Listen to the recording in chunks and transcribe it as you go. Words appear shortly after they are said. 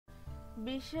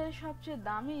বিশ্বের সবচেয়ে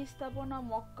দামি স্থাপনা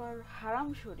মক্কার হারাম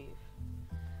শরীফ।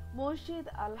 মসজিদ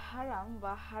আল হারাম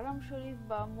বা হারাম শরীফ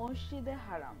বা মসজিদে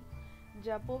হারাম,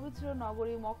 যা পবিত্র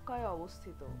নগরী মক্কায়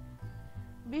অবস্থিত।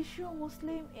 বিশ্ব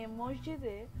মুসলিম এ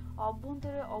মসজিদে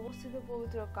অভ্যন্তরে অবস্থিত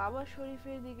পবিত্র কাবা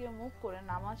শরীফের দিকে মুখ করে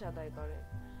নামাজ আদায় করে।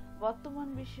 বর্তমান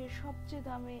বিশ্বের সবচেয়ে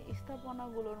দামি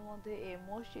স্থাপনাগুলোর মধ্যে এ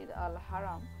মসজিদ আল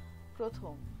হারাম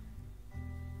প্রথম।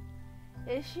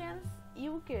 এশিয়ানস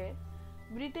ইউকে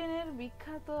ব্রিটেনের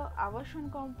বিখ্যাত আবাসন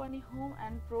কোম্পানি হোম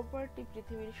অ্যান্ড প্রপার্টি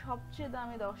পৃথিবীর সবচেয়ে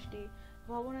দামি 10টি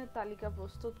ভবনের তালিকা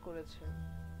প্রস্তুত করেছে।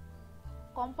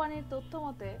 কোম্পানির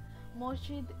তথ্যমতে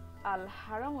মসজিদ আল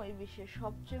হারামই বিশ্বের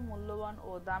সবচেয়ে মূল্যবান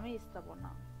ও দামি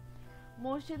স্থাপনা।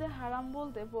 মসজিদে হারাম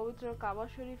বলতে পবিত্র কাবা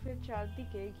শরীফের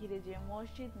চারদিকে ঘিরে যে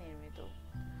মসজিদ নির্মিত।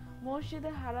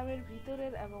 মসজিদে হারামের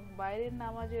ভিতরের এবং বাইরের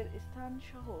নামাজের স্থান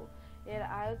সহ এর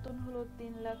আয়তন হল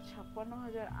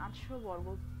 3,56,800 বর্গ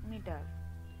মিটার।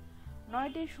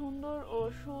 9টি সুন্দর ও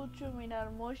সুউচ্চ মিনার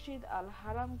মসজিদ আল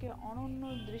হারামকে অনন্য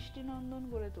দৃষ্টিনন্দন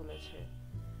করে তুলেছে।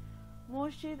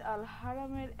 মসজিদ আল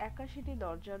হারামের 81টি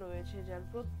দরজা রয়েছে, যার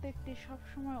প্রত্যেকটি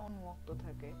সবসময় উন্মুক্ত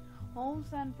থাকে। হোমস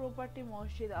অ্যান্ড প্রপার্টি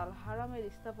মসজিদ আল হারামের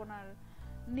স্থাপনার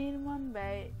নির্মাণ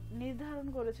ব্যয় নির্ধারণ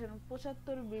করেছেন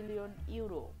 75 বিলিয়ন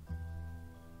ইউরো,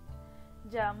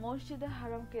 যা মসজিদে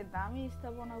হারামকে দামি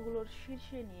স্থাপনাগুলোর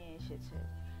শীর্ষে নিয়ে এসেছে।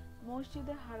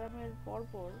 মসজিদে হারামের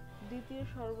পরপর দ্বিতীয়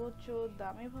সর্বোচ্চ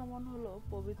দামি ভবন হল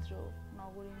পবিত্র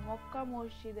নগরী মক্কা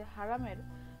মসজিদে হারামের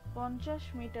 50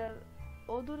 মিটার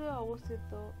অদূরে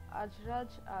অবস্থিত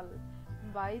আজরাজ আল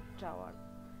বাইত টাওয়ার,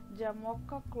 যা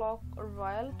মক্কা ক্লক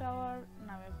রয়্যাল টাওয়ার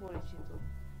নামে পরিচিত।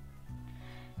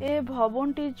 এ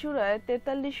ভবনটির চূড়ায়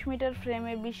 43 মিটার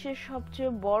ফ্রেমে বিশ্বের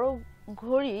সবচেয়ে বড়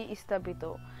ঘড়ি স্থাপিত।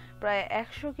 প্রায়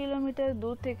 100 কিলোমিটার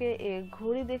দূর থেকে এ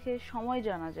ঘড়ি দেখে সময়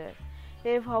জানা যায়।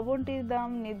 এই ভবনটির দাম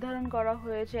নির্ধারণ করা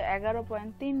হয়েছে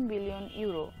 11.3 বিলিয়ন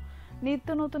ইউরো। নিত্য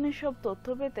নতুন সব তথ্য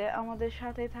পেতে আমাদের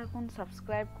সাথে থাকুন,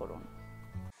 সাবস্ক্রাইব করুন।